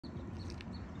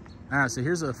All right, so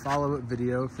here's a follow-up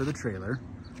video for the trailer.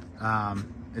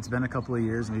 It's been a couple of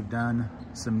years and we've done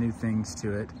some new things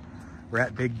to it. We're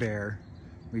at Big Bear.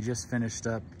 We just finished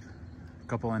up a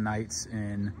couple of nights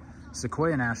in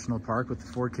Sequoia National Park with the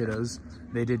 4 kiddos.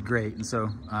 They did great. And so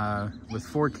with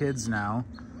 4 kids now,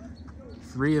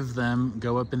 3 of them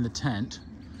go up in the tent,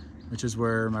 which is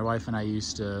where my wife and I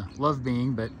used to love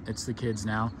being, but it's the kids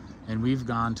now. And we've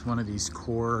gone to one of these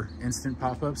core instant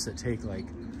pop-ups that take like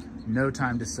no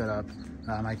time to set up.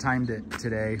 I timed it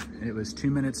today. It was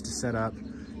 2 minutes to set up,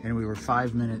 and we were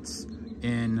 5 minutes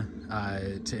in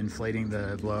to inflating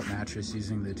the blow-up mattress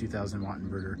using the 2,000 watt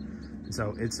inverter. And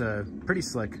so it's pretty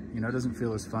slick. You know, it doesn't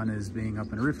feel as fun as being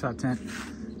up in a rooftop tent,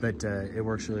 but it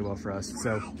works really well for us.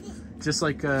 So just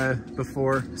like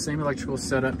before, same electrical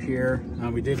setup here.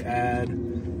 We did add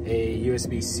a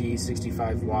USB-C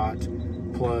 65 watt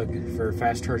plug for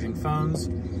fast charging phones,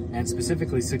 and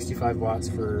specifically 65 watts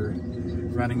for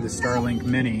running the Starlink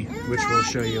Mini, which we'll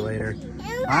show you later.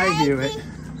 I view it.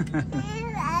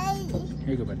 Here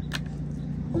you go, buddy.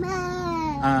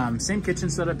 Same kitchen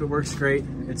setup, it works great.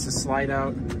 It's a slide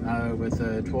out with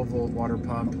a 12 volt water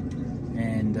pump,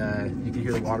 and you can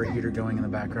hear the water heater going in the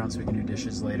background so we can do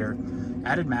dishes later.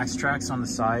 Added max tracks on the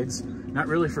sides, not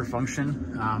really for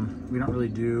function. We don't really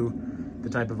do the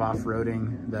type of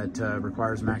off-roading that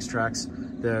requires max tracks.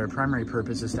 The primary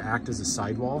purpose is to act as a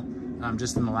sidewall.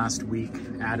 Just in the last week,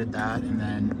 added that, and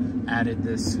then added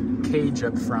this cage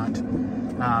up front.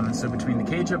 So between the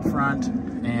cage up front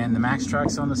and the max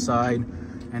tracks on the side,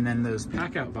 and then those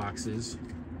pack-out boxes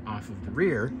off of the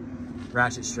rear,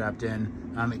 ratchet strapped in,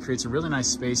 it creates a really nice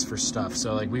space for stuff.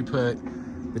 So like we put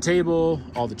the table,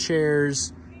 all the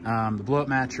chairs, the blow-up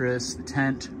mattress, the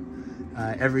tent,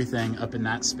 everything up in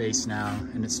that space now,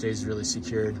 and it stays really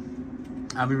secured.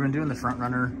 We've been doing the front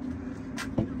runner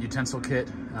utensil kit.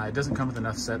 It doesn't come with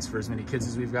enough sets for as many kids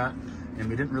as we've got, and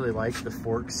we didn't really like the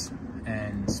forks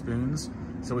and spoons,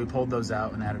 so we pulled those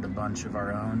out and added a bunch of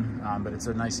our own, but it's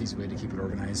a nice, easy way to keep it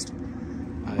organized.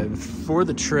 For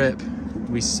the trip,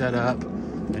 we set up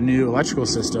a new electrical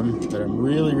system that I'm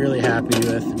really, really happy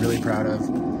with, really proud of.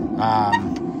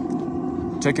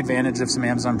 Took advantage of some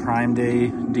Amazon Prime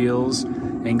Day deals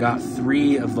and got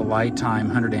 3 of the LiTime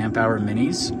 100 amp hour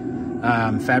minis.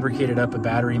 Fabricated up a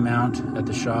battery mount at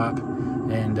the shop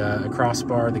and a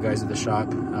crossbar. The guys at the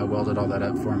shop welded all that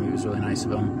up for me. It was really nice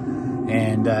of them.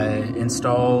 And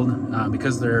installed,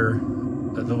 because they're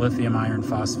the lithium iron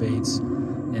phosphates,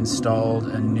 installed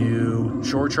a new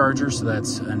shore charger. So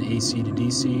that's an AC to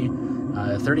DC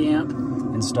 30 amp.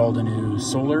 Installed a new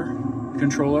solar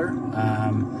controller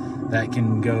that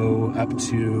can go up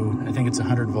to, I think it's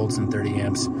 100 volts and 30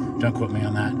 amps. Don't quote me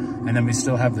on that. And then we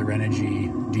still have the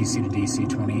Renogy DC to DC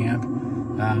 20 amp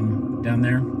down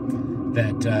there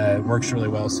that works really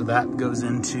well. So that goes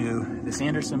into this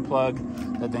Anderson plug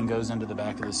that then goes into the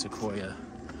back of the Sequoia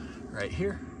right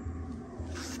here.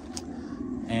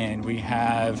 And we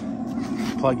have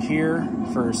a plug here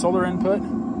for solar input.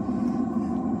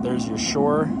 There's your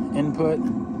shore input.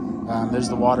 There's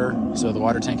the water, so the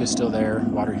water tank is still there.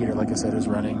 Water heater, like I said, is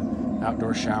running.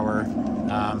 Outdoor shower.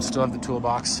 Still have the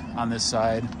toolbox on this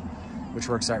side, which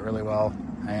works out really well.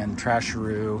 And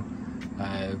trasheroo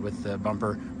with the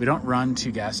bumper. We don't run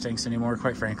 2 gas tanks anymore.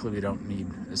 Quite frankly, we don't need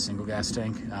a single gas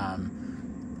tank.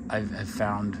 I've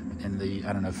found in the,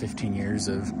 I don't know, 15 years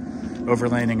of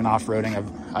overlanding and off-roading,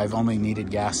 I've only needed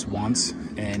gas once,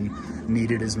 and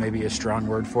needed is maybe a strong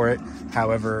word for it.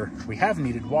 However, we have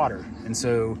needed water, and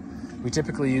so we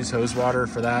typically use hose water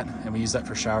for that, and we use that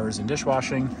for showers and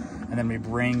dishwashing, and then we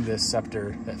bring this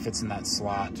scepter that fits in that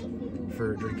slot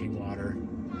for drinking water,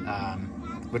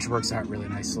 which works out really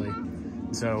nicely.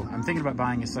 So I'm thinking about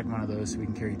buying a second one of those so we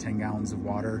can carry 10 gallons of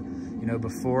water. You know,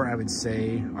 before I would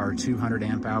say our 200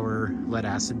 amp hour lead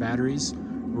acid batteries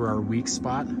were our weak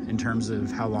spot in terms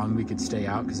of how long we could stay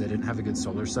out because I didn't have a good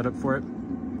solar setup for it.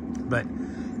 But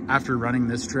after running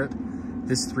this trip,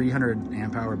 this 300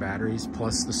 amp hour batteries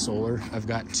plus the solar, I've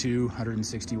got 2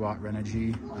 160 watt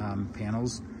Renogy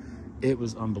panels. It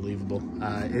was unbelievable.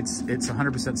 It's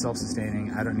 100%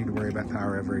 self-sustaining. I don't need to worry about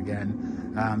power ever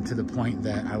again, to the point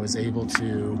that I was able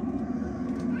to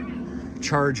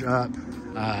charge up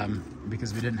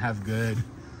because we didn't have good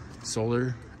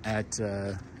solar at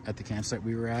the campsite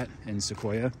we were at in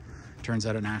Sequoia. Turns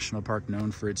out a national park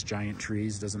known for its giant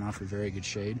trees doesn't offer very good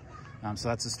shade. So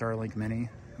that's a Starlink Mini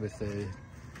with a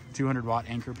 200 watt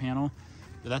anchor panel.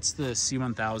 That's the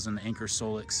C1000, the Anker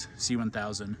Solix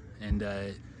C1000, and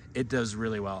it does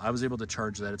really well. I was able to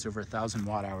charge that. It's over 1,000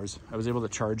 watt hours. I was able to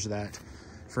charge that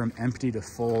from empty to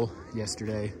full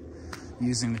yesterday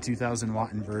using the 2,000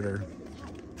 watt inverter.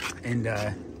 And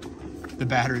the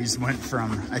batteries went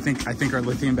from, I think our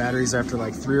lithium batteries after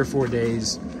like 3 or 4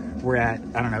 days were at,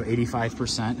 I don't know,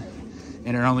 85%,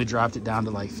 and it only dropped it down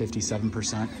to like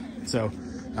 57%. So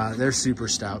they're super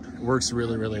stout. It works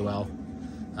really, really well.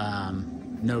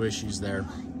 No issues there.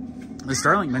 The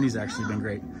Starlink Mini's actually been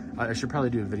great. I should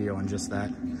probably do a video on just that.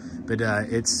 But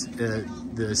it's the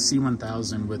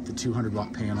C1000 with the 200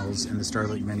 watt panels, and the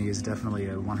Starlink Mini is definitely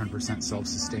a 100%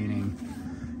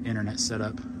 self-sustaining internet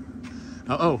setup.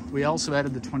 We also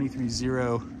added the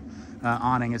 23.0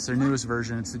 awning. It's their newest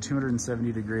version. It's the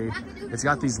 270 degree. It's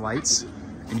got these lights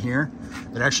in here.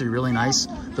 They're actually really nice.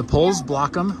 The poles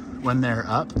block them when they're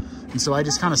up, and so I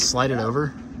just kind of slide it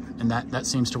over, and that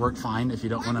seems to work fine if you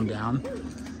don't want them down.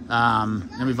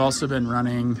 And we've also been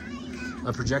running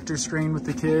a projector screen with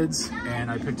the kids, and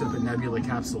I picked up a Nebula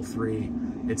Capsule 3.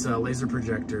 It's a laser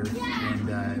projector,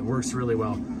 and it works really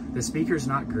well. The speaker's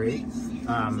not great.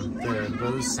 The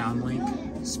Bose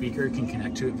SoundLink speaker can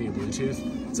connect to it via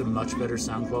Bluetooth. It's a much better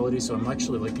sound quality, so I'm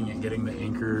actually looking at getting the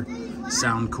Anker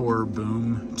Soundcore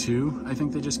Boom 2, I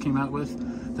think they just came out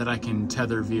with, that I can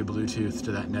tether via Bluetooth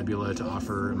to that Nebula to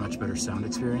offer a much better sound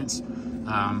experience.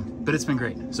 But it's been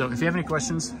great. So if you have any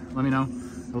questions, let me know.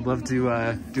 I would love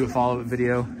to do a follow-up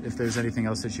video if there's anything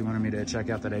else that you wanted me to check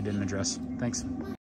out that I didn't address. Thanks.